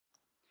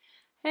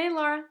Hey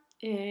Laura,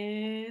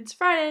 it's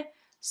Friday,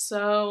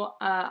 so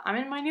I'm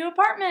in my new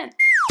apartment.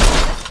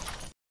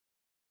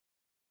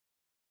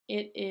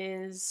 It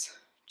is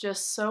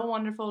just so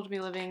wonderful to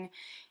be living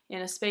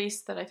in a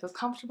space that I feel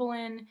comfortable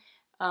in,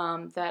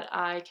 that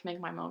I can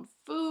make my own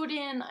food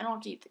in. I don't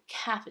have to eat the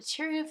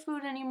cafeteria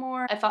food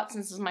anymore. I thought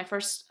since this is my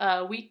first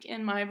week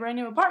in my brand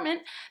new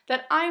apartment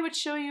that I would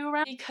show you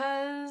around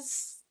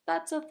because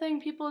that's a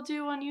thing people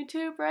do on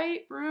YouTube,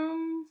 right?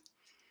 Room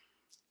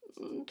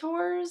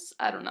tours?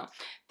 I don't know.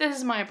 This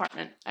is my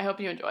apartment. I hope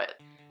you enjoy it.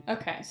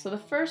 Okay, so the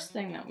first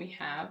thing that we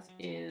have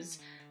is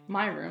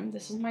my room.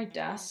 This is my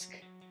desk,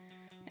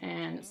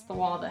 and it's the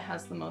wall that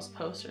has the most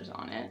posters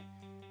on it.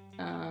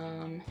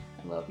 I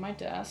love my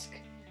desk.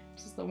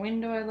 This is the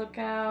window I look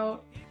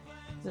out.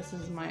 This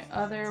is my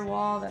other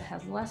wall that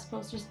has less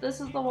posters. This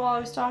is the wall I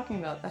was talking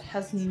about that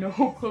has no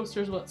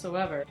posters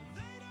whatsoever.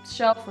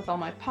 Shelf with all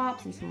my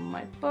pops and some of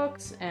my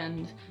books,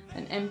 and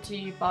an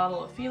empty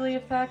bottle of Feely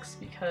Effects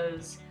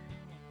because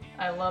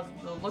I love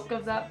the look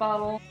of that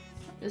bottle.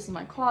 This is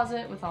my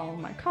closet with all of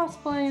my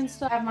cosplay and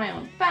stuff. I have my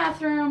own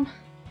bathroom.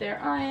 There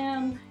I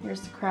am.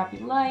 Here's the crappy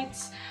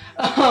lights.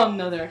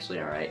 No, they're actually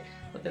alright,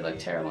 but they look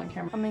terrible on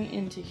camera. Coming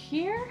into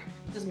here,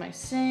 this is my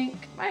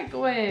sink,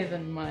 microwave,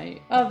 and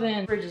my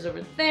oven. Fridge is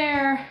over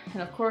there,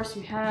 and of course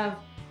we have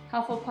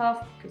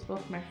Hufflepuff, because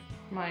both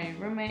my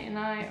roommate and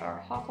I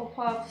are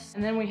Hufflepuffs.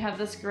 And then we have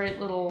this great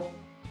little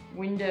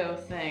window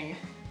thing,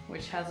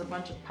 which has a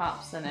bunch of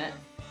pops in it.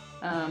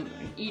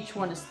 Each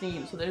one is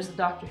themed. So there's the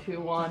Doctor Who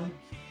one.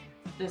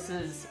 This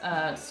is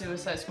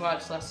Suicide Squad /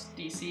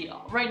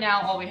 DC. Right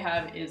now all we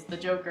have is the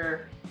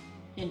Joker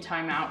in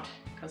Time Out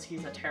because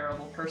he's a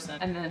terrible person.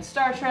 And then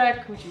Star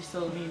Trek, which we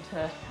still need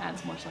to add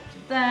some more stuff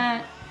to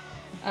that.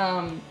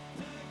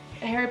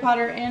 Harry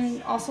Potter,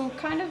 and also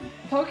kind of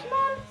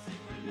Pokemon.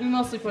 We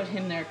mostly put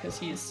him there because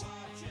he's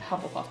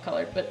Hufflepuff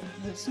colored, but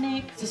the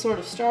snake. It's a sort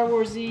of Star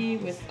Wars-y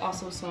with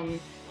also some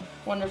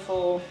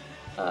wonderful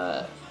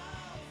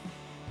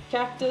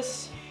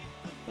cactus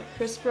that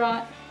Chris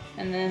brought,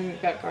 and then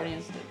we've got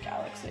Guardians of the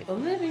Galaxy. The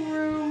living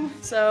room.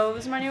 So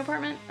this is my new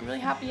apartment. I'm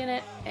really happy in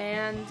it,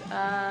 and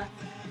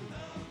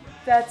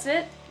that's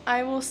it.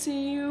 I will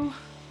see you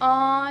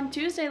on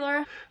Tuesday,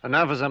 Laura. And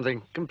now for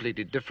something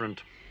completely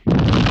different.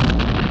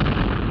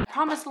 I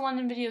promise the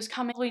London video is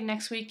coming. Probably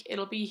next week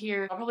it'll be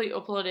here. I'll probably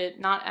upload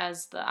it not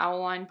as the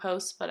Owline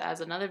post, but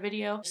as another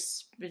video.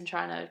 Just been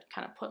trying to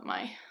kind of put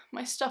my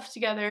stuff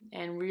together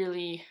and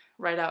really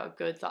write out a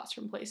good Thoughts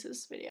from Places video.